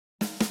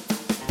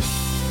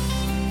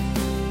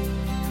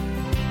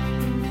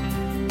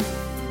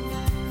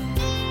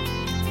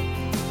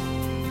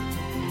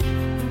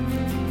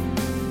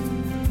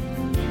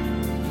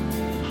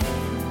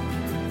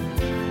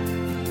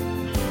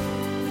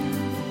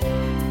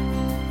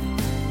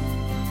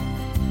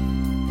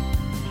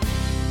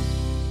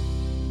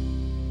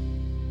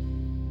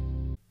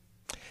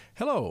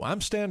Hello, I'm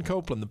Stan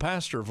Copeland, the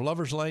pastor of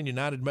Lovers Lane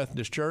United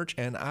Methodist Church,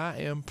 and I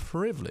am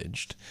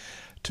privileged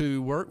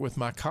to work with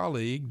my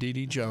colleague,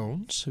 DeDe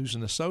Jones, who's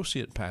an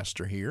associate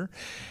pastor here.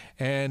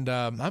 And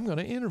I'm going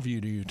to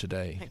interview you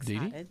today, DeDe.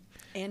 Excited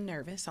and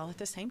nervous all at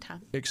the same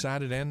time.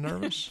 Excited and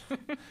nervous?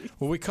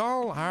 Well, we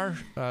call our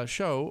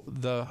show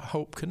The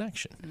Hope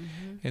Connection.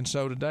 Mm-hmm. And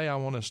so today I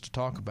want us to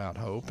talk about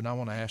hope, and I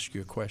want to ask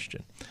you a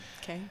question.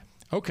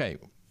 Okay.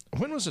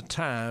 When was a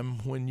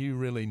time when you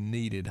really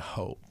needed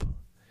hope?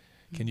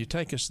 Can you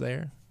take us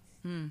there?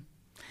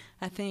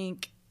 I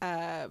think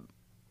to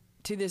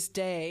this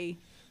day,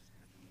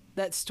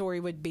 that story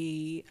would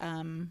be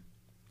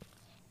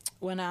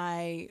when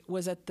I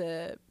was at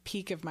the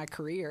peak of my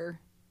career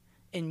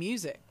in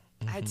music.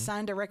 Mm-hmm. I had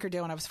signed a record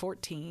deal when I was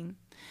 14.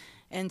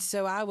 And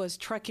so I was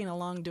trucking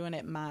along doing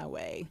it my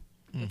way.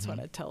 That's what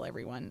I tell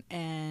everyone.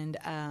 And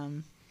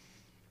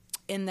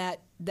in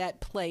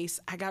that place,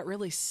 I got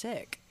really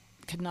sick,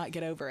 could not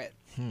get over it.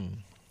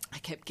 I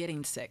kept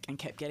getting sick and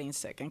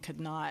could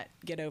not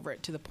get over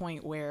it, to the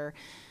point where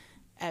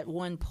at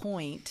one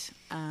point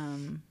I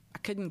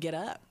couldn't get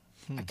up.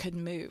 I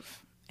couldn't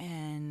move.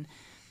 And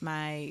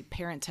my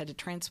parents had to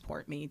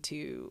transport me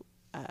to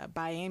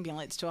by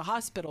ambulance to a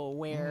hospital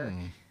where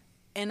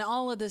and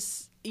all of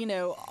this,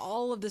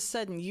 all of a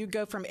sudden you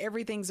go from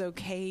everything's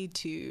okay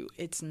to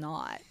it's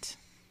not.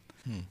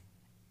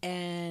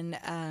 And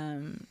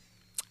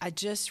I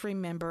just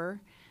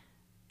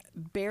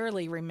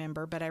barely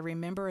remember, but I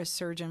remember a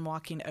surgeon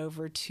walking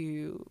over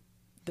to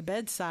the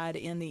bedside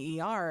in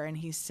the ER, and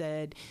he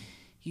said,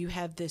 "You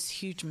have this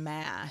huge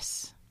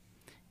mass,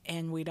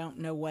 and we don't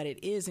know what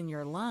it is in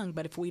your lung,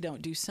 but if we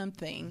don't do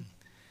something,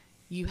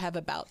 you have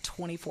about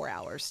 24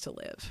 hours to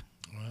live."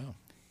 Wow.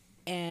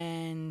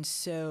 And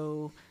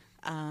so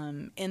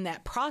in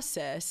that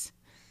process,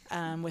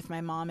 with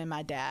my mom and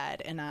my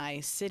dad and I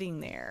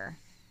sitting there,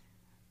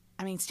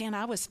 Stan,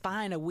 I was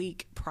fine a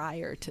week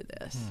prior to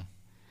this.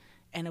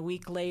 And a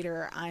week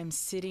later, I'm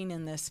sitting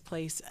in this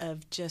place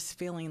of just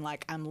feeling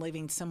like I'm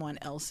living someone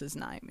else's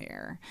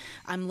nightmare.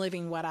 I'm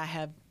living what I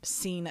have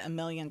seen a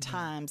million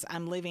times.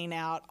 I'm living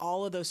out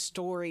all of those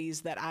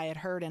stories that I had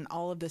heard, and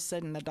all of a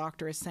sudden the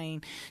doctor is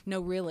saying, "No,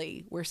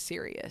 really, we're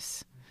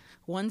serious.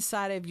 One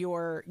side of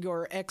your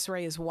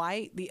x-ray is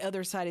white, the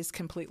other side is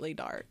completely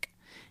dark.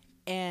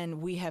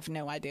 And we have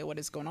no idea what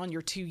is going on.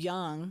 You're too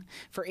young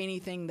for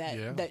anything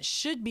that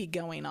should be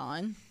going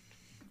on.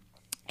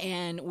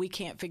 And we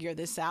can't figure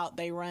this out."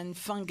 They run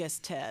fungus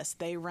tests.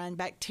 They run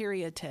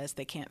bacteria tests.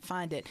 They can't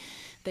find it.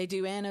 They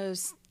do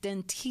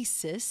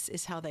anastomosis,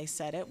 is how they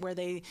said it, where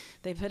they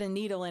put a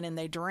needle in and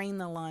they drain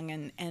the lung.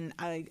 And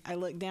I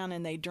look down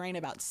and they drain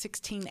about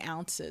 16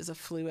 ounces of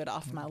fluid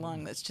off my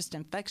lung. That's just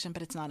infection,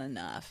 but it's not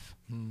enough.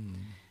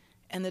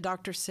 And the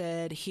doctor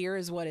said, "Here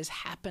is what is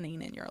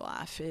happening in your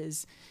life,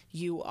 is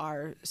you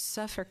are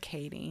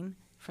suffocating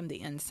from the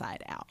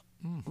inside out,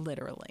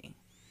 literally.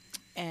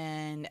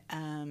 And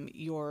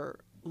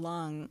your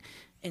lung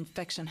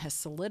infection has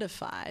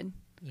solidified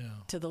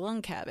to the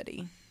lung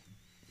cavity.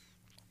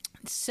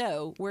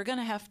 So we're going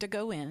to have to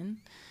go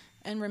in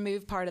and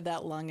remove part of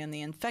that lung and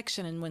the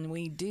infection. And when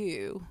we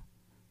do,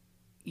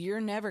 you're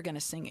never going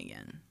to sing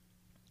again."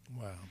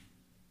 Wow.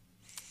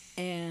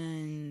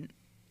 And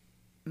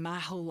my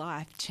whole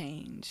life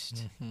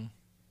changed.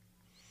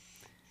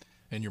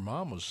 And your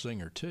mom was a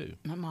singer, too.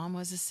 My mom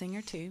was a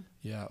singer, too.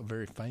 Yeah, a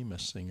very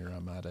famous singer, I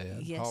might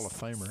add. Yes. Hall of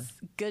Famer.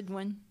 Good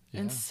one. Yeah.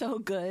 And so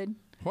good.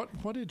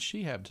 What did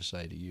she have to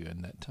say to you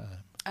in that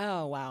time?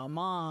 Oh, wow.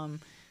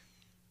 Mom,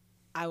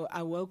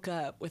 I woke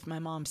up with my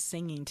mom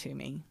singing to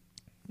me.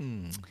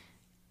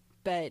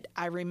 But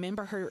I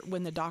remember her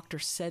when the doctor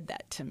said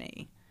that to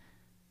me.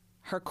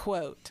 Her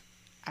quote,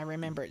 I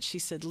remember it. She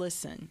said,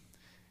 "Listen,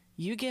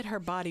 you get her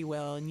body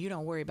well and you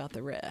don't worry about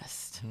the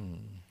rest.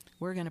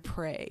 We're going to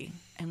pray,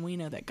 and we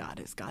know that God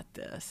has got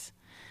this."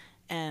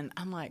 And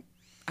I'm like,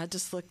 I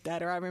just looked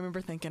at her. I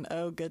remember thinking,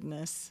 oh,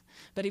 goodness.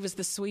 But he was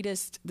the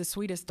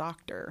sweetest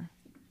doctor.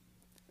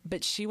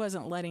 But she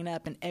wasn't letting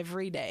up. And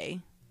every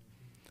day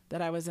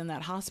that I was in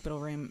that hospital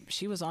room,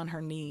 she was on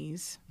her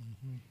knees,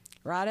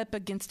 right up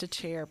against a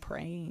chair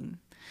praying.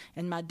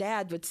 And my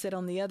dad would sit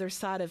on the other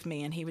side of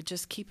me, and he would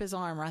just keep his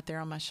arm right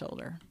there on my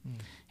shoulder.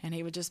 And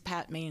he would just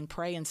pat me and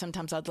pray. And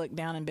sometimes I'd look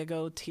down, and big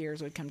old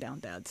tears would come down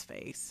Dad's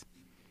face.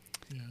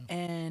 Yeah.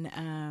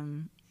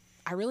 And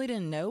I really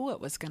didn't know what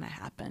was going to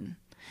happen.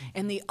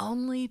 And the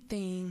only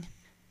thing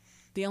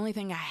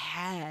I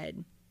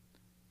had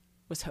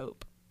was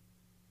hope.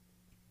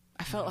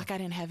 I felt like I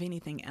didn't have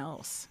anything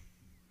else,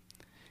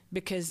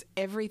 because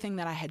everything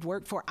that I had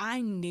worked for,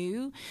 I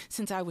knew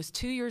since I was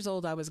 2 years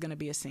old I was going to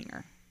be a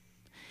singer.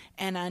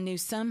 And I knew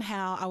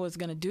somehow I was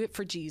going to do it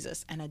for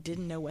Jesus, and I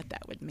didn't know what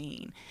that would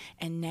mean.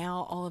 And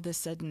now all of a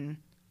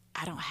sudden,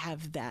 I don't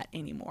have that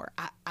anymore.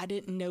 I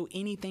didn't know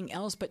anything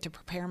else but to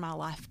prepare my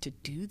life to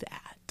do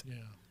that.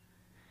 Yeah.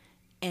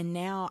 And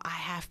now I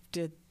have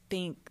to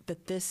think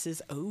that this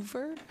is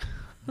over.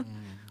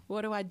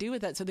 What do I do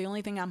with that? So the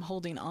only thing I'm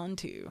holding on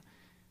to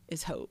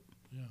is hope.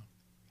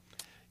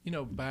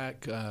 Yeah.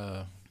 Back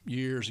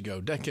years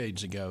ago,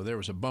 decades ago, there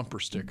was a bumper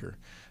sticker.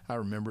 I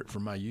remember it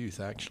from my youth,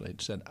 actually.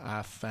 It said,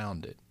 "I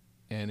found it."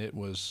 And it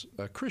was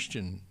a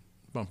Christian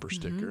bumper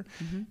sticker.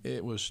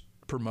 It was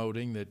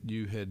promoting that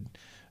you had,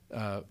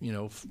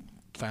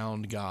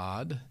 found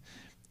God,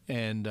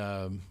 and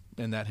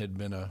that had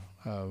been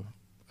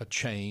a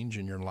change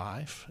in your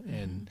life,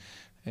 and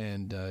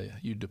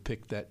you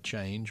depict that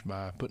change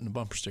by putting a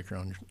bumper sticker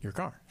on your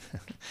car.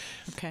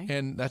 Okay.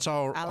 And that's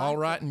all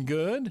right and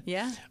good.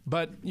 Yeah.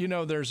 But,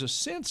 there's a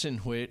sense in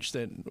which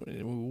that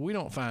we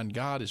don't find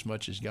God as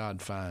much as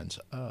God finds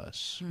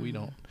us. We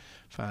don't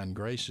find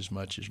grace as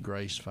much as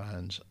grace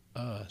finds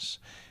us.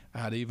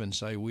 I'd even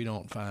say we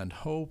don't find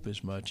hope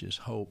as much as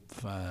hope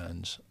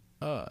finds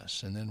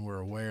us. And then we're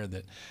aware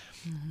that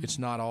it's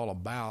not all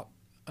about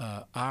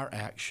our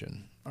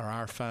action or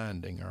our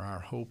finding or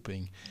our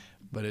hoping,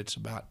 but it's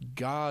about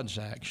God's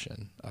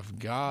action of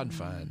God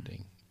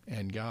finding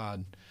and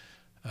God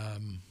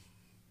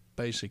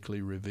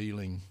basically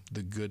revealing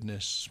the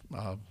goodness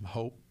of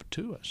hope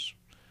to us.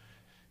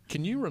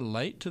 Can you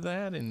relate to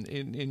that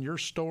in your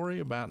story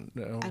about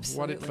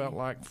what it felt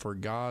like for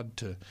God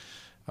to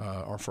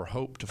or for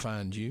hope to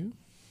find you?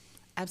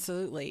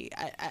 Absolutely.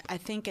 I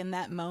think in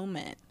that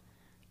moment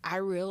I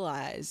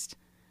realized,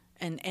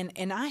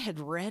 and I had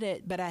read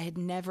it, but I had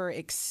never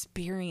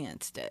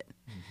experienced it,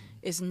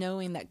 is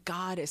knowing that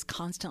God is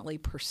constantly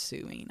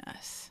pursuing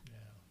us.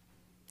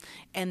 Yeah.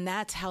 And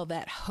that's how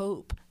that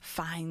hope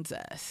finds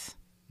us,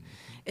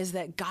 is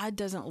that God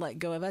doesn't let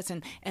go of us.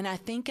 And I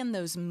think in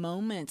those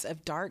moments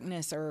of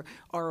darkness or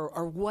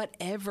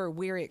whatever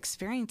we're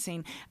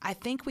experiencing, I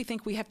think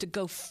we have to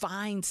go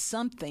find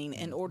something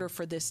in order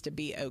for this to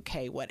be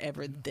okay,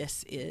 whatever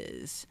this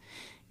is.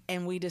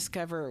 And we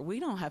discover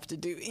we don't have to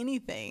do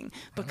anything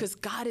because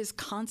God is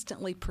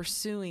constantly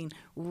pursuing,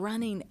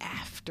 running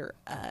after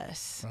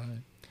us.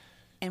 Right.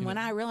 And when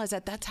I realized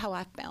that, that's how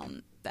I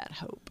found that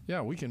hope.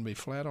 Yeah, we can be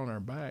flat on our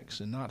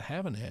backs and not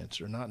have an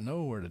answer, not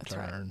know where to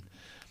turn. Right.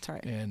 That's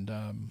right.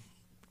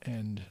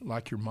 And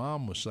like your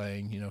mom was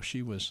saying,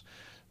 she was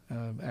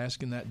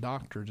asking that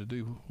doctor to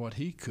do what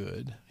he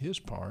could, his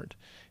part,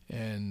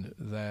 and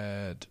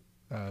that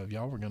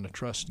y'all were going to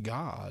trust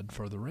God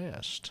for the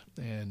rest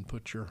and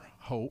put your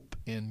hope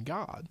in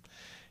God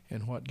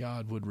and what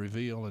God would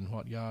reveal and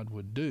what God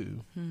would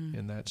do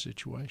in that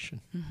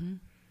situation. Mm-hmm.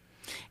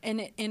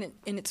 And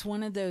it's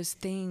one of those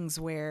things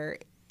where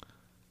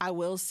I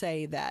will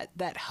say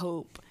that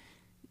hope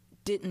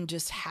didn't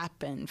just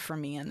happen for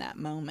me in that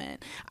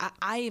moment.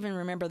 I even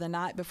remember the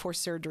night before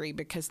surgery,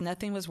 because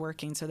nothing was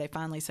working, so they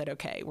finally said,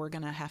 okay, we're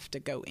going to have to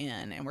go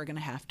in and we're going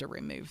to have to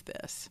remove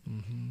this.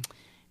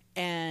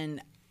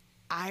 And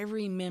I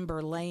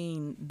remember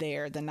laying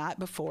there the night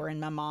before, and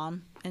my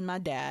mom and my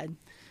dad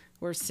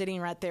were sitting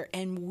right there,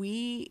 and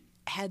we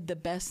had the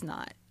best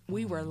night.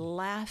 We were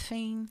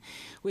laughing.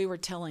 We were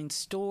telling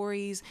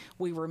stories.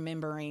 We were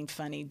remembering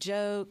funny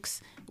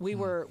jokes. We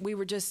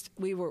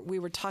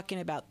were talking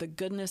about the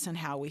goodness and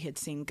how we had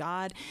seen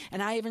God.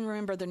 And I even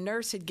remember the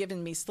nurse had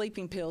given me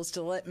sleeping pills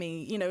to let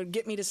me,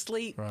 get me to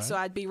sleep, right, so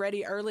I'd be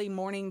ready early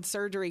morning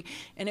surgery,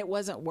 and it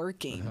wasn't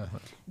working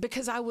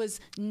because I was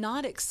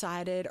not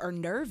excited or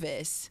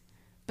nervous,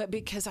 but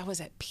because I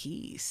was at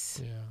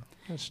peace. Yeah,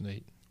 that's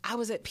neat. I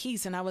was at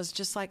peace, and I was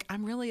just like,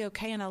 I'm really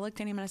okay. And I looked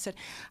at him and I said,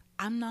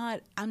 I'm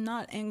not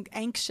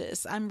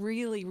anxious. I'm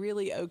really,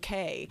 really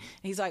okay.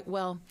 And he's like,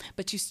 well,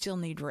 but you still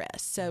need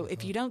rest. So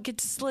if you don't get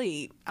to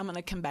sleep, I'm going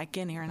to come back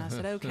in here. And I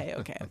said, okay.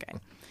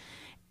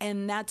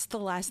 And that's the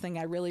last thing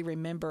I really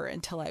remember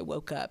until I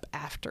woke up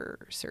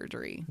after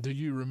surgery. Do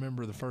you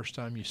remember the first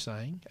time you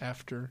sang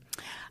after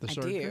the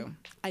surgery?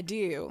 I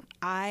do.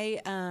 I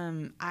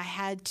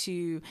had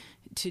to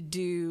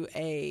do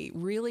a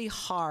really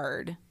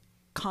hard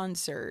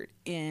concert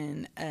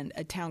in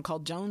a town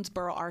called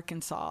Jonesboro,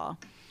 Arkansas,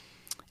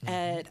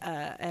 at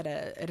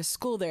a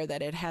school there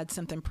that had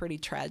something pretty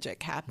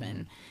tragic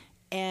happen.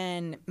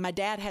 And my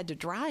dad had to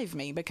drive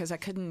me because I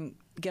couldn't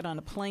get on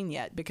a plane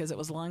yet because it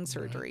was lung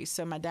surgery.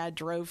 So my dad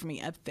drove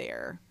me up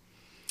there,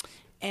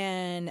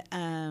 and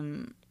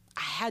I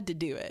had to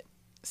do it.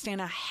 Stan,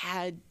 I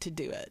had to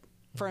do it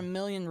for a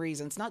million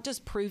reasons, not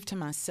just prove to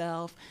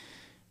myself,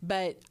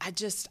 but I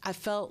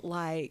felt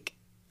like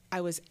I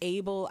was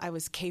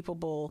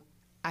capable,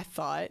 I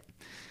thought,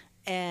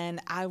 and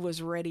I was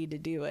ready to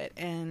do it.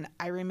 And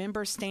I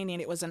remember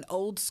standing, it was an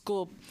old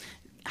school,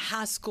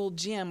 high school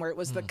gym where it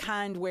was the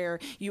kind where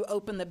you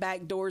open the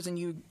back doors and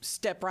you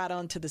step right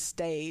onto the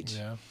stage.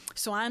 Yeah.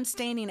 So I'm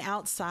standing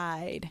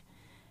outside,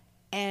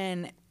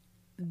 and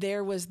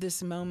there was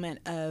this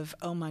moment of,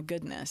 oh my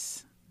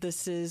goodness,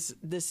 this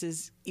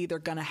is either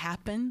going to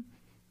happen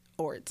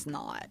or it's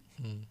not.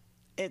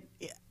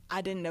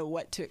 I didn't know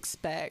what to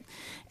expect.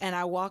 And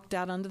I walked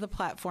out onto the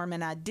platform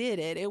and I did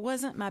it. It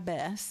wasn't my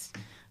best,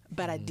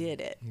 but I did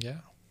it. Yeah.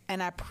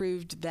 And I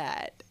proved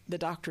that the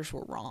doctors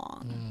were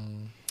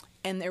wrong.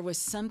 And there was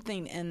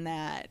something in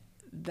that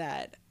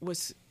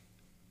was,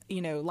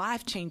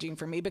 life-changing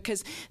for me,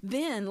 because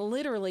then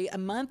literally a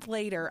month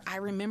later, I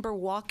remember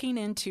walking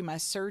into my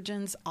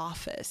surgeon's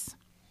office,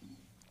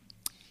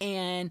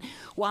 And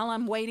while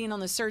I'm waiting on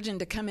the surgeon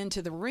to come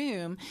into the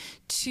room,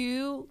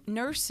 2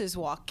 nurses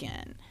walk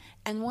in.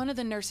 And one of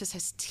the nurses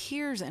has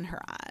tears in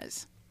her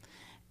eyes.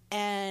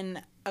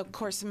 And, of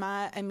course,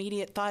 my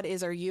immediate thought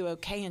is, are you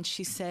okay? And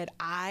she said,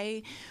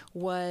 I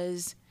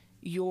was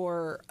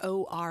your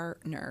OR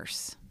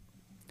nurse.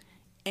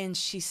 And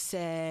she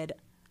said,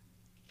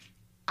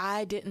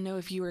 I didn't know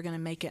if you were going to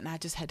make it, and I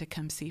just had to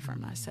come see for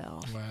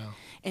myself. Wow.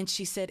 And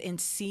she said, in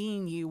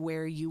seeing you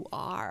where you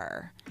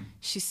are,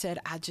 she said,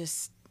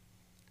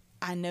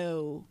 I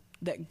know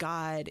that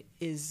God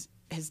has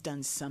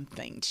done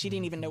something. She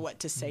didn't even know what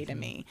to say to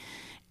me.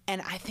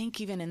 And I think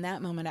even in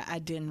that moment, I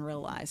didn't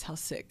realize how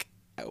sick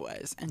I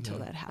was until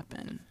that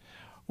happened.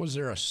 Was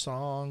there a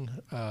song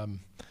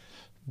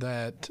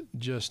that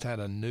just had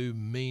a new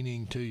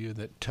meaning to you,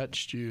 that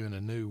touched you in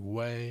a new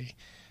way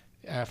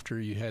after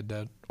you had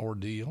that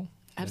ordeal?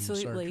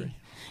 Absolutely.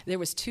 There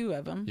was 2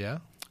 of them. Yeah.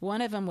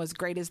 One of them was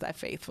Great is Thy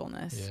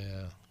Faithfulness,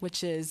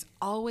 which has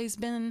always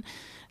been,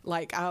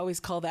 like, I always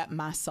call that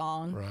my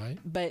song. Right.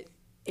 But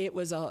it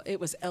was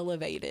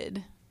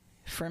elevated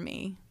for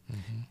me.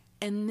 Mm-hmm.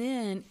 And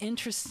then,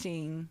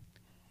 interestingly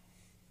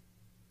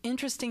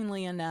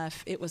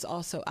enough, it was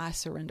also I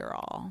Surrender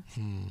All.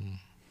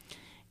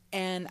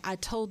 And I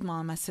told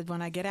Mom, I said,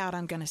 when I get out,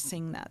 I'm going to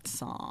sing that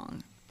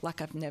song. Like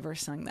I've never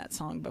sung that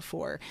song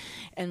before.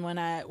 And when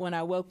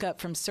I woke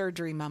up from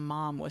surgery, my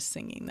mom was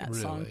singing that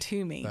song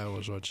to me. That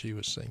was what she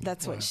was singing.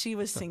 That's what she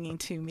was singing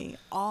to me,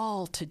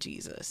 all to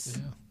Jesus.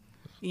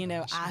 Yeah. You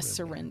know, I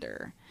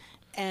surrender.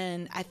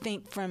 And I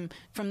think from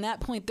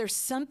that point, there's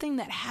something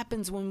that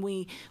happens when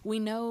we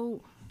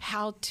know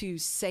how to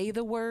say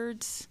the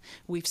words.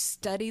 We've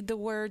studied the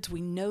words. We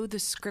know the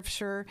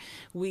scripture.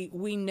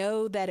 We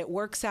know that it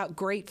works out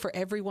great for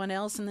everyone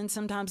else, and then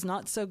sometimes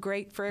not so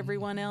great for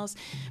everyone else.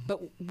 But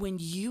when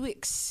you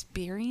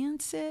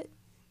experience it,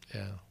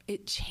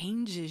 it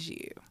changes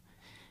you.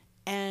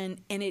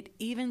 And it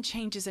even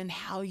changes in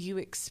how you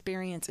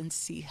experience and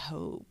see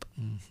hope.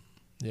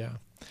 Yeah.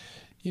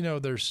 You know,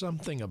 there's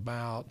something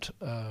about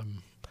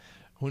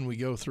when we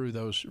go through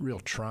those real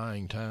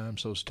trying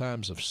times, those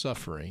times of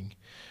suffering,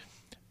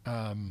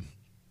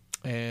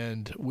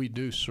 and we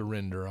do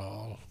surrender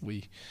all.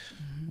 We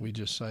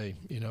just say,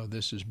 you know,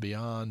 this is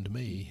beyond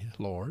me,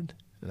 Lord,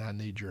 and I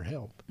need your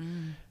help.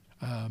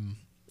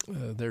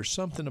 There's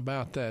something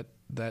about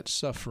that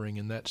suffering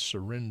and that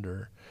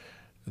surrender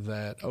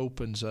that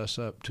opens us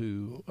up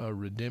to a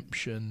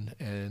redemption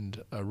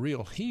and a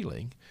real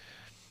healing,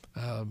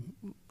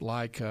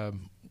 like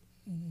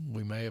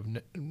we may have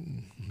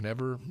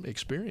never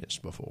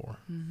experienced before.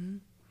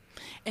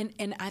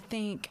 And I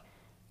think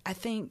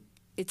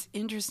it's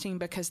interesting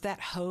because that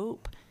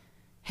hope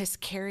has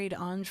carried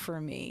on for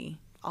me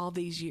all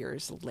these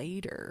years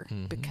later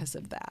because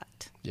of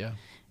that. Yeah.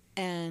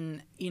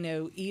 And, you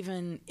know,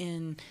 even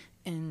in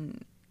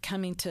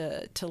coming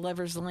to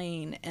Lovers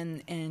Lane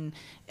and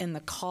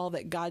the call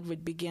that God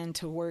would begin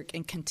to work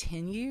and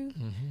continue.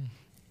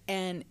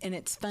 And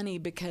it's funny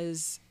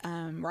because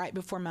right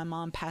before my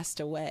mom passed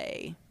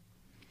away,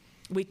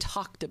 we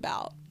talked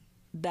about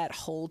that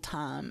whole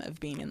time of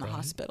being in the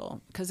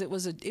hospital, because it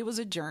was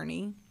a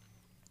journey.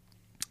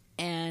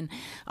 And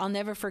I'll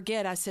never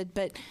forget, I said,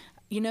 but,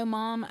 you know,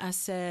 Mom, I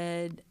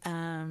said,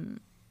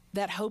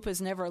 that hope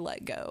has never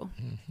let go.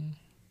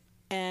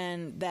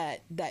 And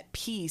that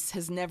peace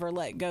has never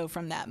let go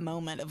from that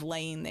moment of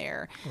laying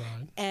there.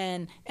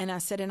 Right. And I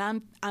said,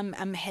 and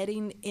I'm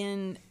heading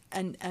in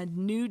a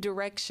new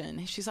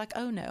direction. She's like,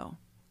 oh no,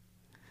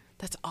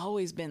 that's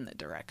always been the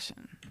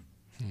direction.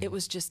 It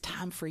was just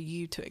time for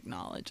you to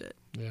acknowledge it.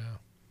 Yeah.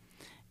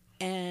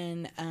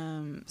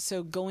 And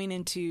so going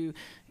into,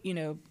 you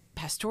know,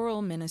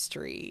 pastoral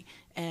ministry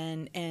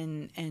and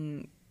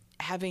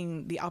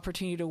having the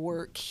opportunity to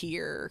work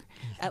here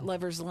at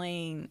Lovers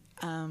Lane,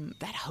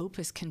 that hope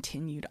has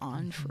continued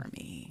on for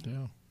me.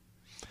 Yeah.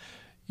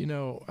 You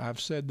know, I've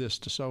said this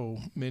to so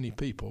many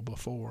people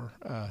before.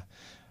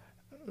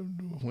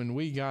 When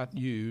we got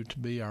you to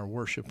be our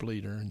worship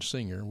leader and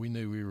singer, we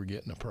knew we were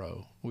getting a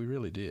pro. We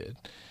really did.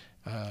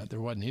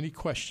 There wasn't any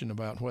question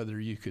about whether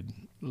you could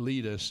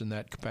lead us in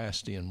that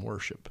capacity in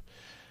worship.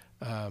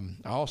 I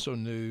also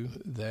knew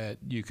that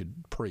you could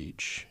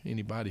preach.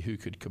 Anybody who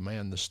could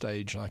command the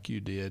stage like you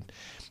did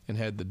and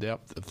had the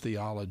depth of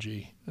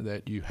theology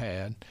that you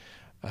had,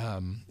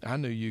 I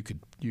knew you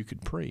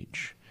could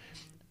preach.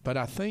 But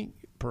I think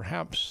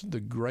perhaps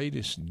the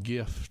greatest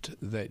gift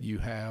that you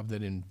have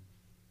that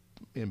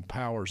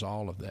empowers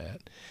all of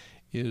that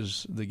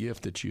is the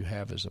gift that you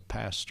have as a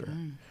pastor.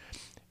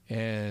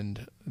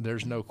 And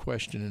there's no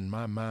question in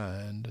my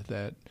mind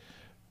that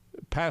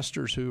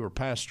pastors who are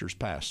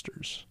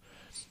pastors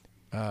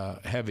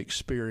have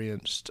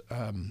experienced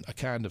a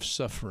kind of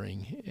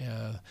suffering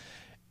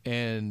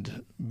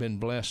and been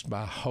blessed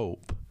by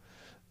hope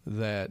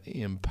that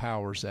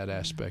empowers that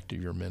aspect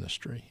of your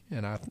ministry.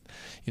 And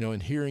in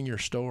hearing your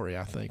story,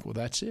 I think, well,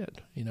 that's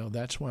it. You know,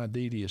 that's why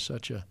DeDe is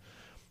such a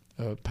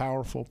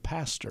powerful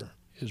pastor,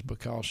 is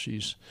because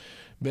she's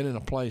been in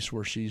a place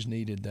where she's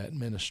needed that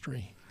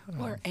ministry.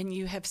 And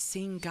you have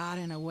seen God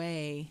in a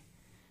way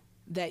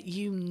that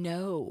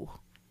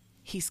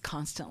He's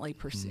constantly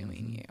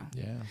pursuing you.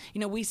 Yeah.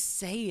 You know, we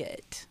say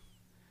it,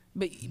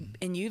 but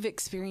and you've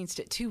experienced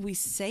it too. We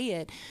say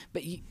it,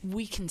 but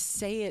we can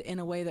say it in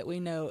a way that we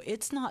know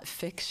it's not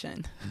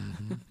fiction.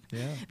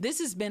 Yeah. This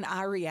has been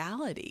our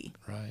reality.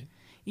 Right.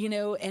 You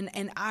know,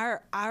 and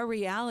our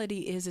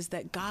reality is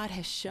that God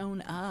has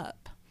shown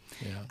up.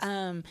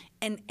 Yeah.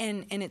 And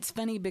it's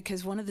funny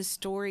because one of the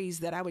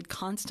stories that I would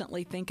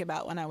constantly think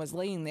about when I was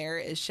laying there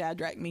is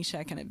Shadrach,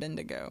 Meshach, and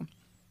Abednego.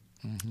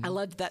 I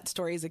loved that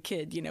story as a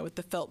kid, you know, with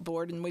the felt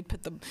board, and we'd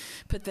put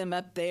them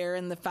up there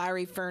in the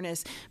fiery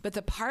furnace. But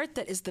the part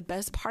that is the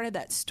best part of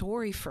that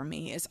story for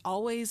me is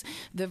always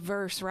the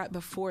verse right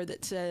before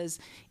that says,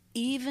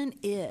 even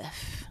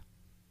if,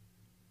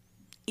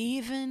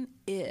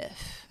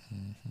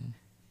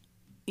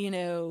 you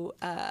know,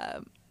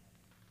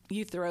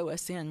 you throw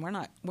us in,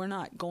 we're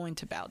not going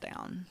to bow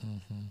down.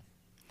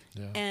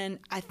 Yeah. And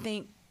I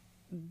think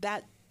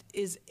that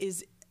is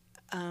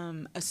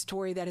a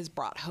story that has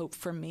brought hope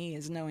for me,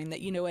 is knowing that,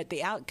 you know what,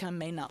 the outcome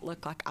may not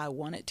look like I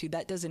want it to.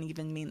 That doesn't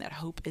even mean that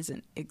hope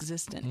isn't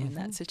existent in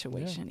that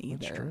situation either.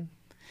 That's true.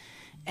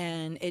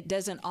 And it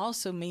doesn't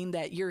also mean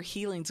that your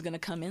healing's going to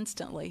come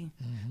instantly.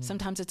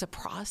 Sometimes it's a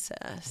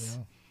process.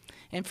 Yeah.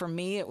 And for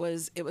me, it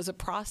was a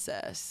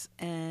process,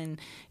 and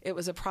it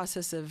was a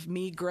process of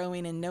me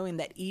growing and knowing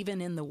that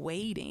even in the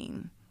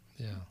waiting,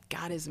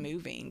 God is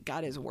moving,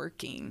 God is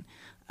working,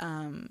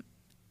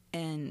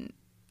 and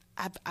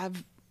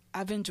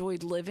I've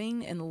enjoyed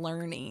living and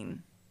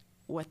learning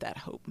what that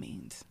hope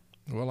means.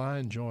 Well, I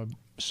enjoy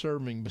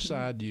serving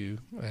beside you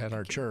at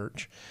our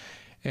church,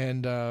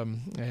 and I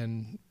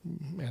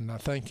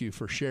thank you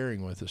for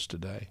sharing with us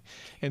today,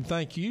 and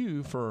thank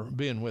you for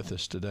being with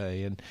us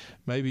today. And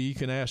maybe you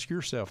can ask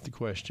yourself the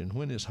question: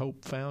 when has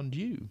hope found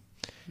you?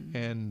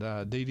 And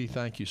DeDe,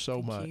 thank you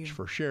so much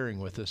for sharing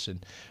with us,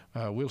 and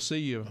we'll see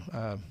you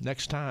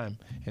next time.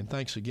 And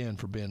thanks again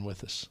for being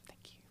with us.